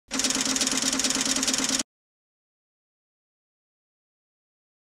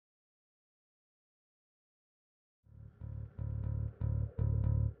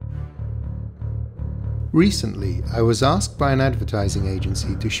Recently, I was asked by an advertising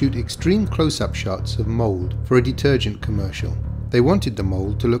agency to shoot extreme close-up shots of mold for a detergent commercial. They wanted the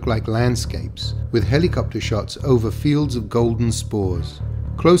mold to look like landscapes, with helicopter shots over fields of golden spores.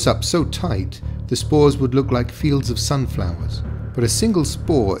 Close-up so tight, the spores would look like fields of sunflowers. But a single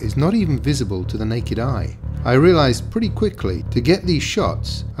spore is not even visible to the naked eye. I realized pretty quickly, to get these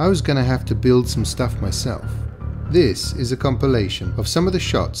shots, I was going to have to build some stuff myself. This is a compilation of some of the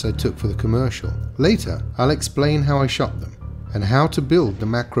shots I took for the commercial. Later, I'll explain how I shot them, and how to build the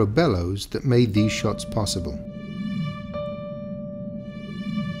macro bellows that made these shots possible.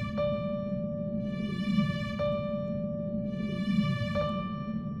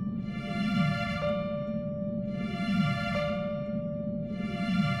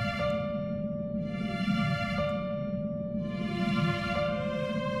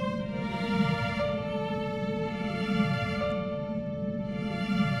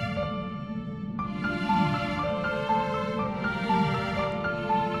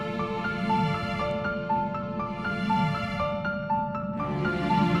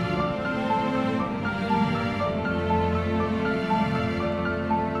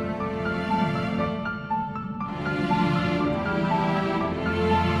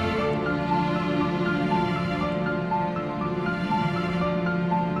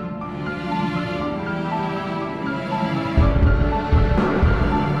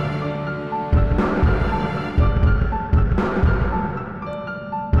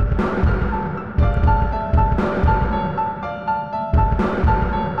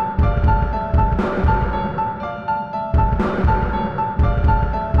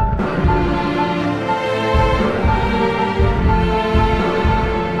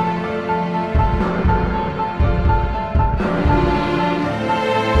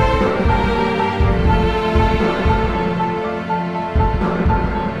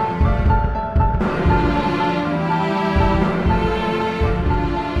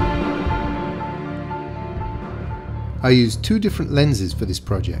 I used two different lenses for this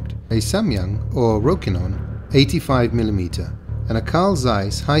project, a Samyang or Rokinon 85mm and a Carl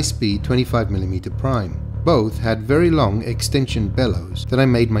Zeiss high-speed 25mm prime. Both had very long extension bellows that I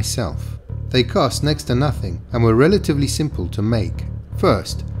made myself. They cost next to nothing and were relatively simple to make.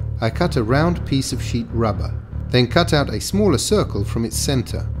 First, I cut a round piece of sheet rubber, then cut out a smaller circle from its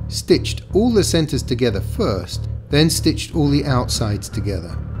center, stitched all the centers together first, then stitched all the outsides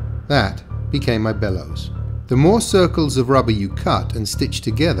together. That became my bellows. The more circles of rubber you cut and stitch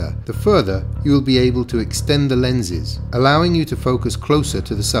together, the further you will be able to extend the lenses, allowing you to focus closer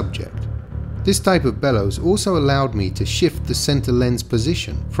to the subject. This type of bellows also allowed me to shift the center lens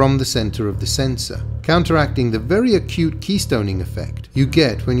position from the center of the sensor, counteracting the very acute keystoning effect you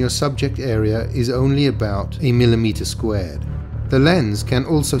get when your subject area is only about a millimeter squared. The lens can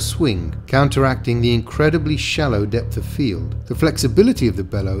also swing, counteracting the incredibly shallow depth of field. The flexibility of the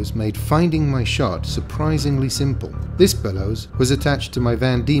bellows made finding my shot surprisingly simple. This bellows was attached to my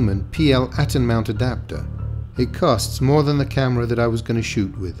Van Diemen PL Atten mount adapter. It costs more than the camera that I was going to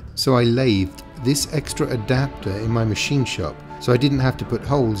shoot with, so I lathed this extra adapter in my machine shop so I didn't have to put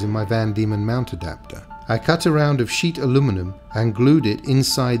holes in my Van Diemen mount adapter. I cut a round of sheet aluminum and glued it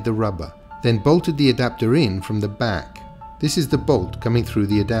inside the rubber, then bolted the adapter in from the back. This is the bolt coming through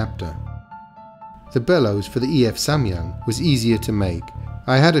the adapter. The bellows for the EF Samyang was easier to make.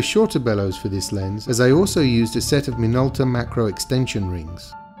 I had a shorter bellows for this lens, as I also used a set of Minolta macro extension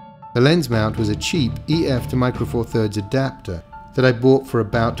rings. The lens mount was a cheap EF to micro four thirds adapter that I bought for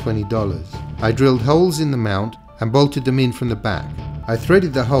about $20. I drilled holes in the mount and bolted them in from the back. I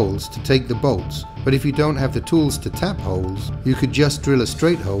threaded the holes to take the bolts, but if you don't have the tools to tap holes, you could just drill a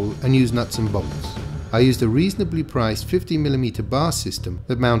straight hole and use nuts and bolts. I used a reasonably priced 50mm bar system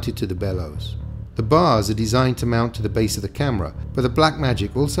that mounted to the bellows. The bars are designed to mount to the base of the camera, but the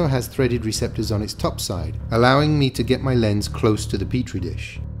Blackmagic also has threaded receptors on its top side, allowing me to get my lens close to the petri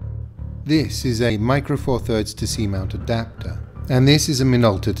dish. This is a micro four thirds to C-mount adapter, and this is a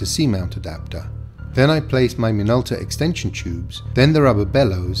Minolta to C-mount adapter. Then I placed my Minolta extension tubes, then the rubber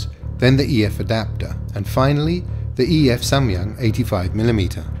bellows, then the EF adapter, and finally the EF Samyang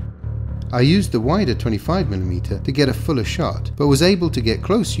 85mm. I used the wider 25mm to get a fuller shot, but was able to get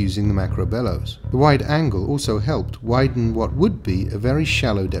close using the macro bellows. The wide angle also helped widen what would be a very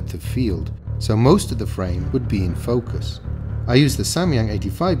shallow depth of field, so most of the frame would be in focus. I used the Samyang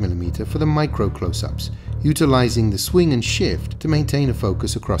 85mm for the micro close-ups, utilizing the swing and shift to maintain a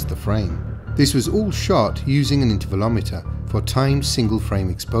focus across the frame. This was all shot using an intervalometer for timed single frame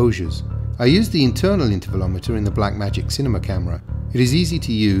exposures. I used the internal intervalometer in the Blackmagic cinema camera. It is easy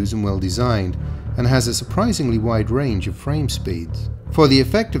to use and well designed, and has a surprisingly wide range of frame speeds. For the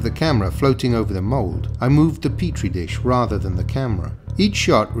effect of the camera floating over the mold, I moved the petri dish rather than the camera. Each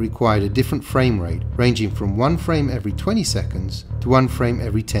shot required a different frame rate, ranging from 1 frame every 20 seconds to 1 frame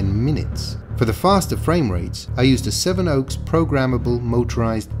every 10 minutes. For the faster frame rates, I used a 7 Oaks programmable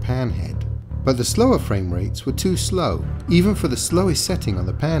motorized pan head. But the slower frame rates were too slow, even for the slowest setting on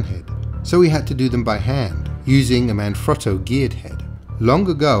the pan head. So we had to do them by hand, using a Manfrotto geared head. Long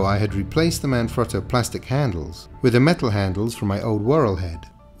ago I had replaced the Manfrotto plastic handles with the metal handles from my old Worrell head.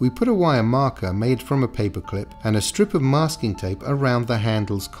 We put a wire marker made from a paperclip and a strip of masking tape around the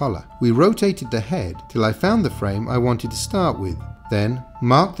handle's collar. We rotated the head till I found the frame I wanted to start with, then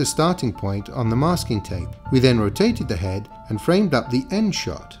marked the starting point on the masking tape. We then rotated the head and framed up the end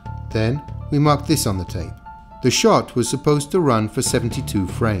shot. Then we marked this on the tape. The shot was supposed to run for 72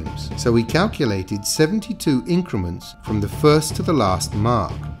 frames, so we calculated 72 increments from the first to the last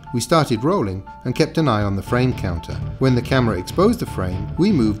mark. We started rolling and kept an eye on the frame counter. When the camera exposed the frame,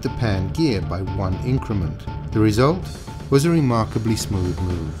 we moved the pan gear by 1 increment. The result was a remarkably smooth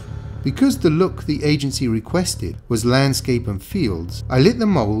move. Because the look the agency requested was landscape and fields, I lit the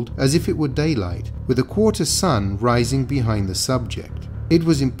mold as if it were daylight, with a quarter sun rising behind the subject. It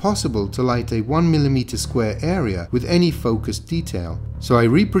was impossible to light a 1mm square area with any focused detail, so I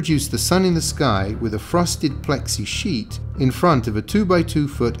reproduced the sun in the sky with a frosted plexi sheet in front of a 2x2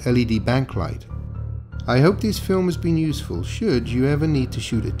 foot LED backlight. I hope this film has been useful should you ever need to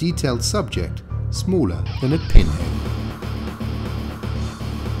shoot a detailed subject smaller than a pinhead.